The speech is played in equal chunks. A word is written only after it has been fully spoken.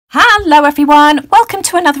Hello everyone, welcome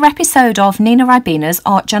to another episode of NinaRibena's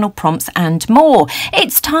Art Journal Prompts and More.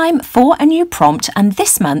 It's time for a new prompt and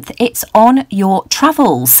this month it's on your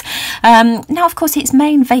travels. Now of course it's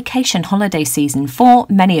main vacation holiday season for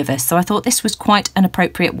many of us, so I thought this was quite an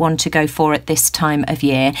appropriate one to go for at this time of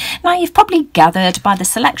year. Now you've probably gathered by the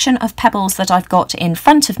selection of pebbles that I've got in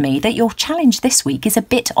front of me that your challenge this week is a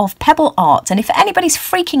bit of pebble art, and if anybody's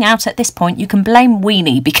freaking out at this point you can blame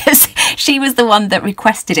Weenie because she was the one that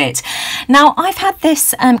requested it. Now I've had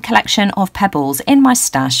this collection of pebbles in my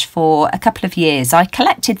stash for a couple of years. I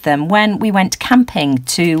collected them when we went camping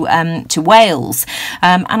to Wales,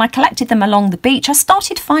 and I collected them along the beach. I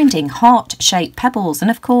started finding heart-shaped pebbles and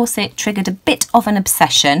of course it triggered a bit of an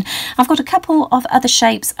obsession. I've got a couple of other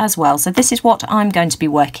shapes as well, so this is what I'm going to be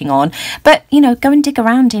working on. But you know, go and dig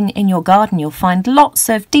around in your garden, you'll find lots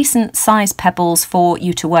of decent sized pebbles for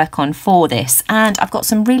you to work on for this, and I've got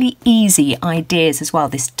some really easy ideas as well.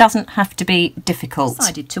 This doesn't have to be difficult. I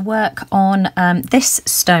decided to work on this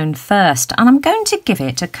stone first, and I'm going to give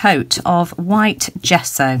it a coat of white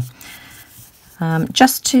gesso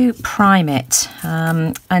just to prime it,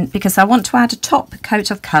 and because I want to add a top coat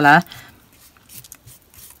of colour,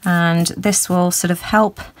 and this will sort of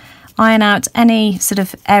help iron out any sort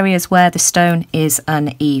of areas where the stone is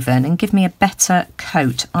uneven and give me a better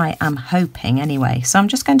coat, I am hoping anyway. So I'm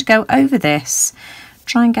just going to go over this,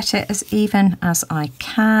 try and get it as even as I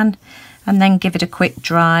can, and then give it a quick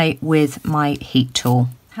dry with my heat tool.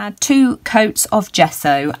 Had 2 coats of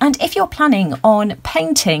gesso, and if you're planning on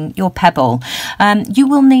painting your pebble, you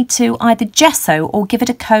will need to either gesso or give it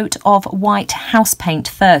a coat of white house paint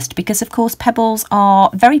first, because of course pebbles are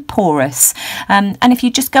very porous, and if you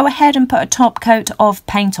just go ahead and put a top coat of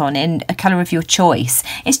paint on in a colour of your choice,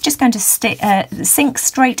 it's just going to sink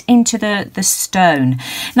straight into the stone.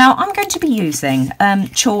 Now I'm going to be using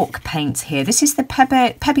chalk paints here. This is the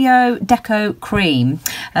Pebbles Deco Cream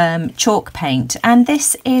chalk paint, and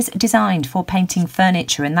this is designed for painting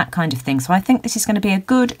furniture and that kind of thing, so I think this is going to be a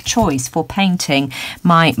good choice for painting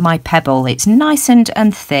my pebble. It's nice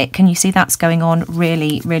and thick, and you see that's going on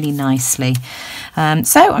really nicely.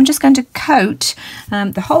 So I'm just going to coat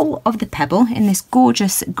the whole of the pebble in this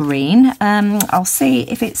gorgeous green. I'll see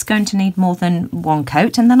if it's going to need more than 1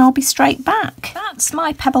 coat and then I'll be straight back. That's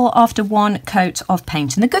my pebble after 1 coat of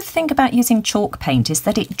paint, and the good thing about using chalk paint is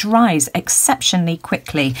that it dries exceptionally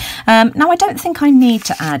quickly. Now I don't think I need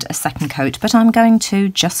to add a second coat, but I'm going to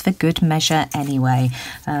just for good measure anyway,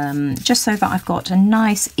 just so that I've got a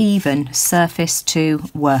nice even surface to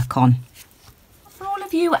work on.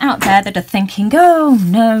 You out there that are thinking, oh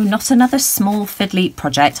no, not another small fiddly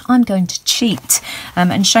project, I'm going to cheat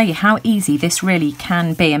and show you how easy this really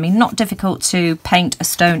can be. I mean, not difficult to paint a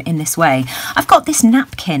stone in this way. I've got this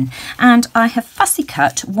napkin and I have fussy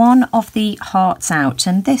cut one of the hearts out,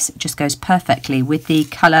 and this just goes perfectly with the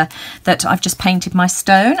colour that I've just painted my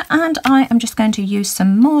stone, and I am just going to use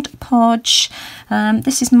some Mod Podge.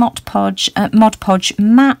 This is Mod Podge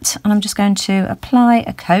matte, and I'm just going to apply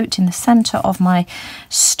a coat in the centre of my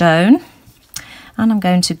stone, and I'm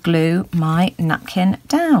going to glue my napkin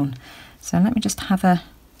down. So let me just have a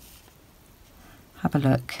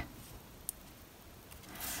look,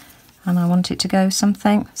 and I want it to go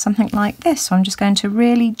something like this. So I'm just going to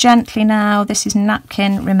really gently, now this is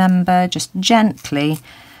napkin, remember, just gently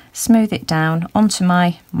smooth it down onto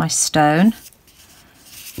my stone,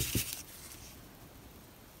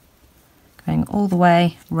 going all the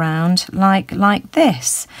way round like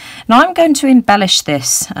this. Now I'm going to embellish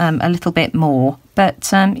this a little bit more,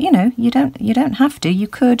 but you know, you don't have to. You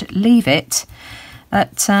could leave it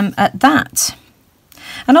at that.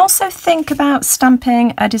 And also think about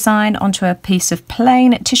stamping a design onto a piece of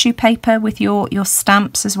plain tissue paper with your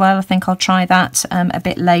stamps as well. I think I'll try that a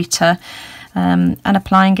bit later, and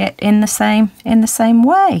applying it in the same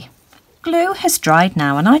way. Glue has dried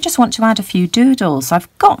now, and I just want to add a few doodles. I've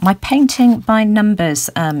got my painting by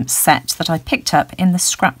numbers set that I picked up in the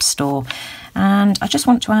scrap store, and I just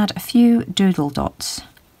want to add a few doodle dots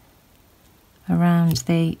around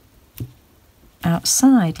the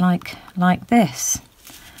outside like this.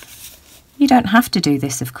 You don't have to do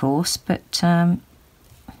this of course, but I'm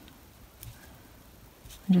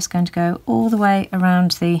just going to go all the way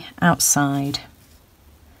around the outside.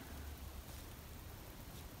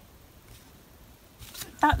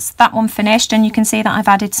 That's that one finished, and you can see that I've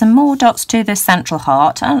added some more dots to the central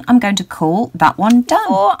heart, and I'm going to call that one done.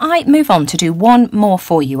 Before I move on to do one more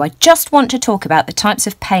for you, I just want to talk about the types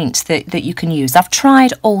of paint that you can use. I've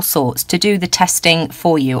tried all sorts to do the testing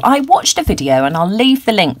for you. I watched a video, and I'll leave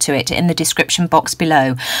the link to it in the description box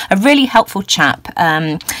below. A really helpful chap,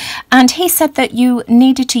 and he said that you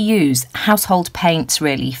needed to use household paints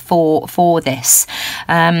really for this,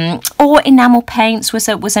 or enamel paints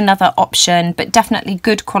was another option, but definitely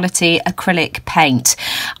good quality acrylic paint.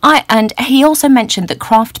 And he also mentioned that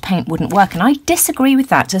craft paint wouldn't work, and I disagree with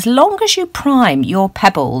that. As long as you prime your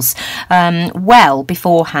pebbles well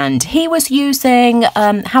beforehand. He was using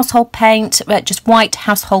household paint, just white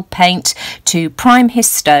household paint, to prime his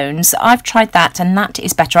stones. I've tried that, and that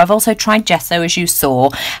is better. I've also tried gesso, as you saw.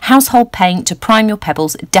 Household paint to prime your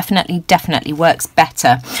pebbles definitely works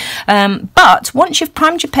better. But once you've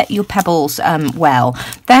primed your pebbles well,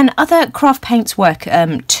 then other craft paints work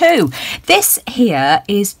too. This here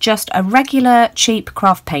is just a regular cheap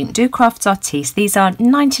craft paint, Do Crafts Artiste. These are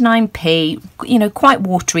 99p, you know, quite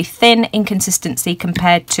watery, thin in consistency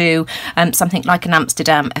compared to something like an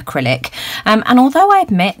Amsterdam acrylic. And although I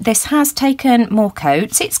admit this has taken more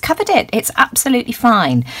coats, it's covered it. It's absolutely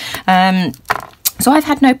fine. So I've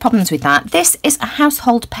had no problems with that. This is a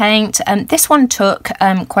household paint, and this one took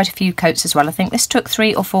quite a few coats as well. I think this took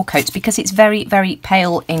 3 or 4 coats because it's very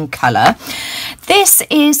pale in colour. This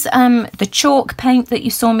is the chalk paint that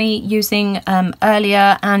you saw me using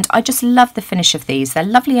earlier, and I just love the finish of these. They're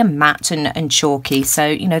lovely and matte and chalky, so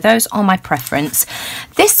you know, those are my preference.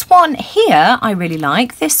 This one here I really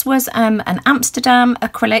like. This was an Amsterdam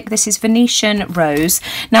acrylic. This is Venetian Rose.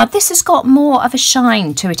 Now this has got more of a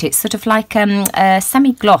shine to it. It's sort of like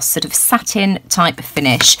semi-gloss, sort of satin type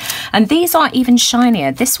finish, and these are even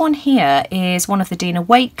shinier. This one here is one of the Dina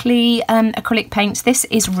Wakley acrylic paints. This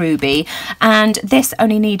is Ruby, and this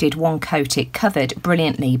only needed 1 coat. It covered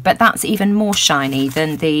brilliantly, but that's even more shiny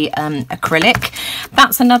than the acrylic.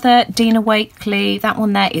 That's another Dina Wakley. That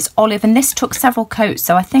one there is olive, and this took several coats,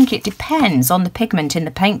 so I think it depends on the pigment in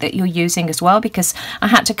the paint that you're using as well, because I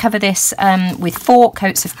had to cover this with 4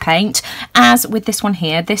 coats of paint. As with this one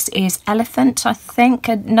here, this is Elephant, I think,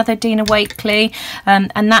 another Dina Wakley,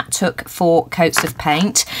 and that took 4 coats of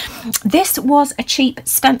paint. This was a cheap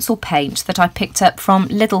stencil paint that I picked up from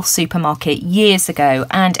Lidl supermarket years ago,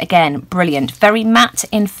 and again, brilliant, very matte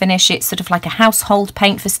in finish. It's sort of like a household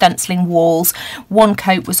paint for stenciling walls. 1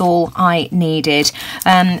 coat was all I needed,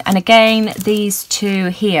 and again, these 2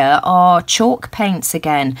 here are chalk paints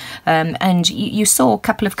again, and you saw a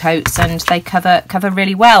couple of coats, and they cover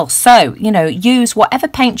really well. So you know, use whatever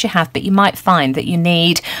paint you have, but you might find that you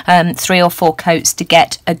need 3 or 4 coats to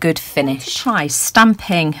get a good finish. Try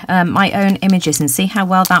stamping my own images and see how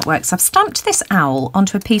well that works. I've stamped this owl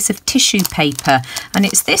onto a piece of tissue paper, and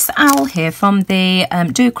it's this owl here from the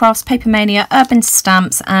Do Crafts Paper Mania Urban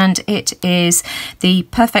Stamps, and it is the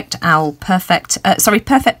Perfect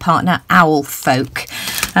Partner Owl Folk.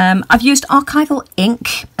 I've used archival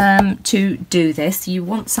ink to do this. You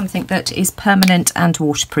want something that is permanent and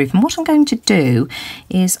waterproof, and what I'm going to do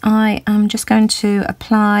is I am just going to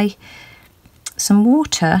apply some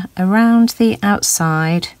water around the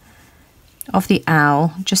outside of the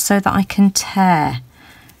owl, just so that I can tear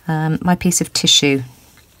my piece of tissue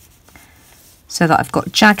so that I've got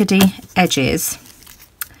jaggedy edges.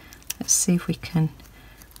 Let's see if we can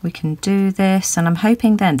do this, and I'm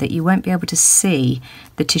hoping then that you won't be able to see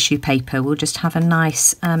the tissue paper. We'll just have a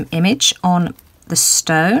nice image on the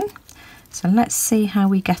stone. So let's see how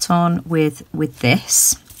we get on with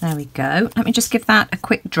this. There we go. Let me just give that a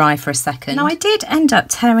quick dry for a second. Now I did end up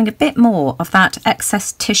tearing a bit more of that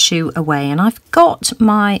excess tissue away, and I've got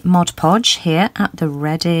my Mod Podge here at the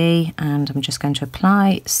ready, and I'm just going to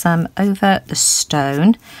apply some over the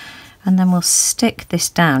stone, and then we'll stick this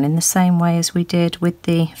down in the same way as we did with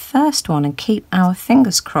the first one and keep our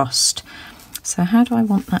fingers crossed. So how do I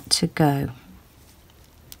want that to go?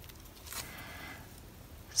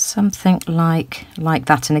 Something like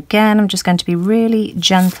that, and again I'm just going to be really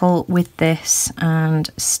gentle with this and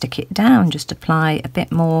stick it down. Just apply a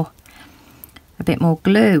bit more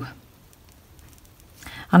glue,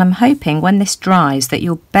 and I'm hoping when this dries that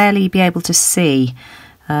you'll barely be able to see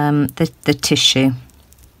the tissue.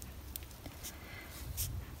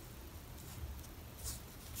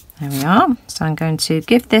 There we are. So I'm going to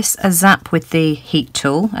give this a zap with the heat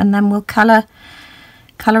tool, and then we'll colour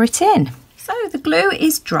it in. So the glue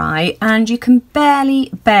is dry and you can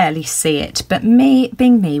barely see it, but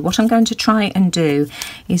being me, what I'm going to try and do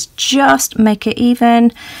is just make it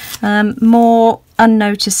even more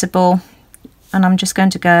unnoticeable and I'm just going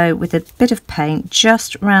to go with a bit of paint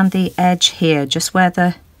just around the edge here, just where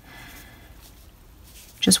the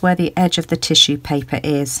edge of the tissue paper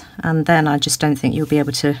is, and then I just don't think you'll be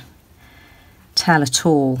able to tell at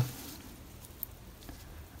all.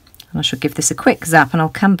 And I shall give this a quick zap, and I'll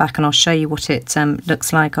come back and I'll show you what it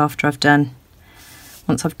looks like after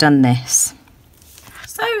once I've done this.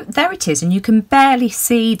 So there it is, and you can barely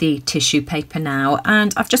see the tissue paper now,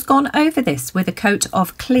 and I've just gone over this with a coat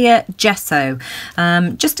of clear gesso,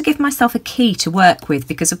 just to give myself a key to work with,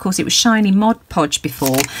 because of course it was shiny Mod Podge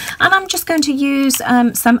before, and I'm just going to use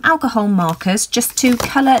some alcohol markers just to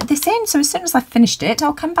colour this in. So as soon as I've finished it,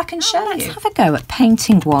 I'll come back and show you. Let's have a go at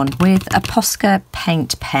painting one with a Posca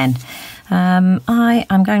paint pen. I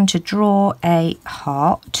am going to draw a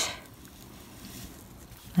heart.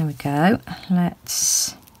 There we go.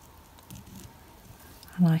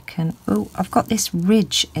 Oh, I've got this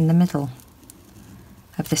ridge in the middle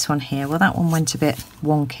of this one here. Well, that one went a bit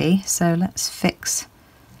wonky, so let's fix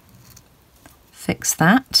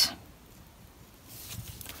that.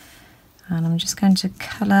 And I'm just going to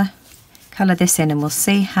colour this in, and we'll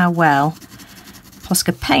see how well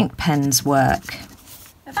Posca paint pens work.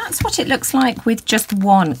 That's what it looks like with just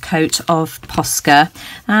one coat of Posca,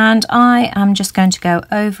 and I am just going to go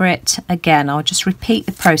over it again. I'll just repeat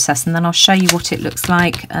the process and then I'll show you what it looks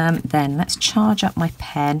like then. Let's charge up my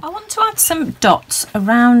pen. I want to add some dots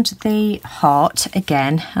around the heart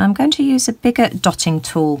again. I'm going to use a bigger dotting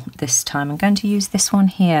tool this time. I'm going to use this one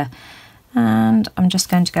here, and I'm just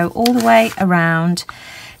going to go all the way around,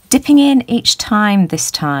 dipping in each time this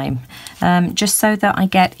time, just so that I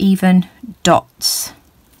get even dots.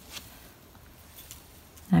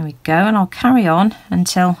 There we go, and I'll carry on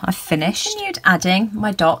until I've finished. Continued adding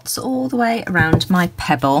my dots all the way around my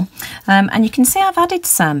pebble, and you can see I've added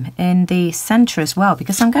some in the centre as well,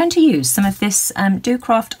 because I'm going to use some of this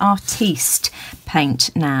Decoupage Artiste paint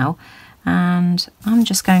now, and I'm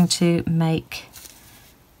just going to make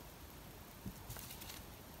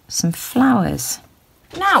some flowers.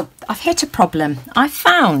 Now, I've hit a problem. I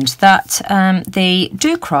found that the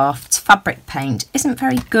Decoupage's fabric paint isn't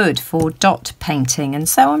very good for dot painting, and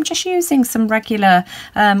so I'm just using some regular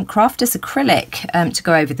Crafters acrylic to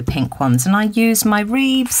go over the pink ones, and I use my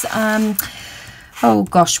Reeves, oh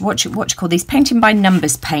gosh, what you call these, painting by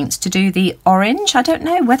numbers paints to do the orange. I don't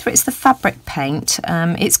know whether it's the fabric paint.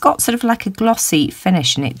 It's got sort of like a glossy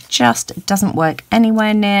finish, and it just doesn't work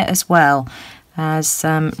anywhere near as well as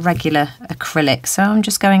regular acrylic, so I'm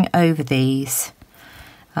just going over these,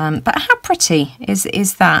 but how pretty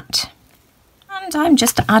is that? And I'm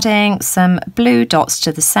just adding some blue dots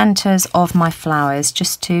to the centres of my flowers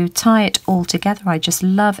just to tie it all together. I just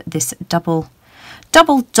love this double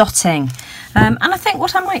dotting, and I think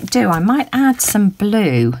what I might do, I might add some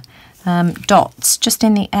blue dots just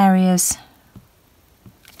in the areas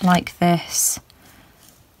like this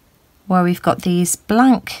where we've got these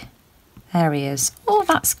blank areas. Oh,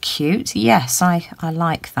 that's cute. Yes, I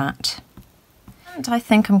like that. And I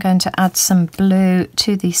think I'm going to add some blue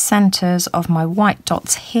to the centres of my white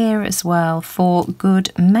dots here as well for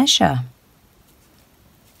good measure.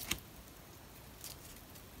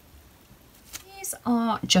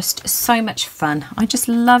 Are just so much fun. I just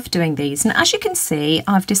love doing these, and as you can see,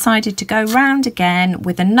 I've decided to go round again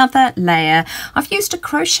with another layer. I've used a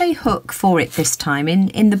crochet hook for it this time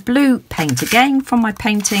in the blue paint, again from my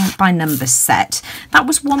painting by numbers set. That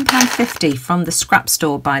was £1.50 from the scrap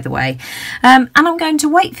store, by the way, and I'm going to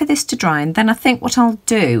wait for this to dry, and then I think what I'll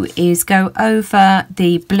do is go over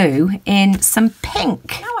the blue in some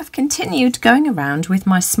pink. Now I've continued going around with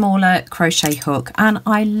my smaller crochet hook, and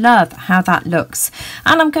I love how that looks.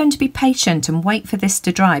 And I'm going to be patient and wait for this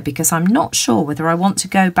to dry, because I'm not sure whether I want to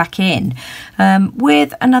go back in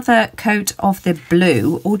with another coat of the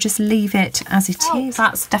blue or just leave it as it is.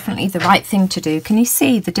 That's definitely the right thing to do. Can you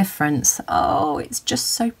see the difference? Oh, it's just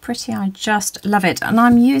so pretty. I just love it. And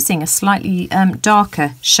I'm using a slightly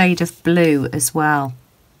darker shade of blue as well.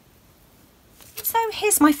 So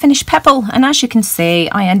here's my finished pebble, and as you can see,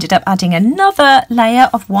 I ended up adding another layer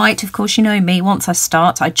of white. Of course, you know me, once I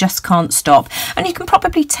start I just can't stop, and you can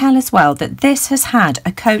probably tell as well that this has had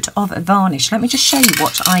a coat of varnish. Let me just show you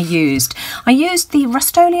what I used. I used the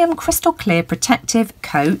Rust-Oleum Crystal Clear Protective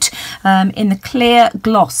Coat in the clear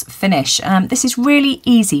gloss finish. This is really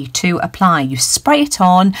easy to apply. You spray it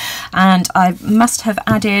on, and I must have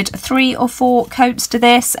added 3 or 4 coats to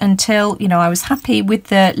this until, you know, I was happy with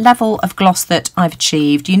the level of gloss that I've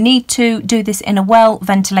achieved. You need to do this in a well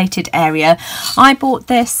ventilated area. I bought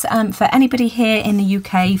this for anybody here in the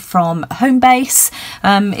UK from Homebase.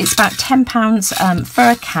 It's about £10 for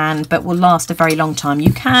a can, but will last a very long time.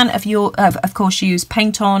 You can, of course, use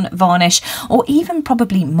paint on, varnish, or even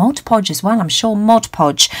probably Mod Podge as well. I'm sure Mod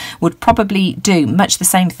Podge would probably do much the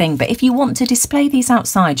same thing. But if you want to display these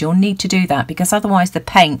outside, you'll need to do that, because otherwise the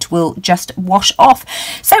paint will just wash off.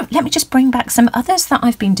 So let me just bring back some others that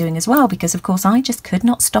I've been doing as well, because of course I just could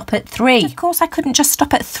not stop at 3. Of course I couldn't just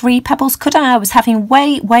stop at 3 pebbles, could I? I was having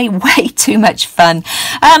way too much fun.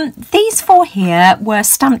 These 4 here were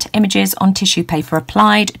stamped images on tissue paper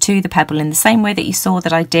applied to the pebble in the same way that you saw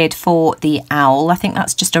that I did for the owl. I think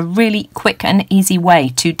that's just a really quick and easy way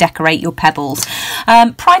to decorate your pebbles.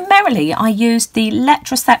 Primarily I used the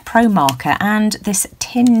Letraset Pro marker and this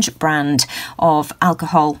Tinge brand of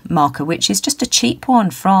alcohol marker, which is just a cheap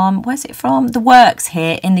one from, where's it from? The Works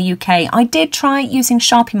here in the UK. I did try using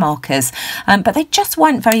Sharpie markers, but they just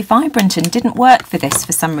weren't very vibrant and didn't work for this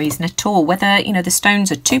for some reason at all. Whether, you know, the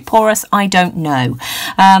stones are too porous, I don't know.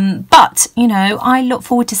 But, you know, I look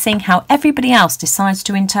forward to seeing how everybody else decides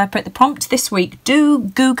to interpret the prompt this week. Do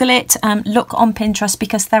Google it, look on Pinterest,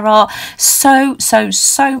 because there are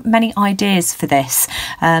so many ideas for this.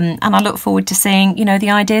 And I look forward to seeing, you know,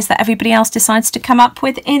 the ideas that everybody else decides to come up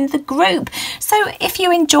with in the group. So if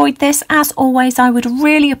you enjoyed this, as always, I would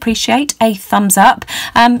really appreciate a thumbs up.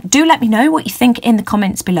 Do let me know what you think in the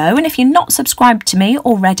comments below, and if you're not subscribed to me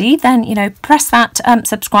already, then, you know, press that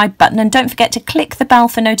subscribe button, and don't forget to click the bell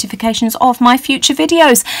for notifications of my future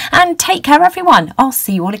videos. And take care, everyone. I'll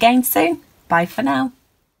see you all again soon. Bye for now.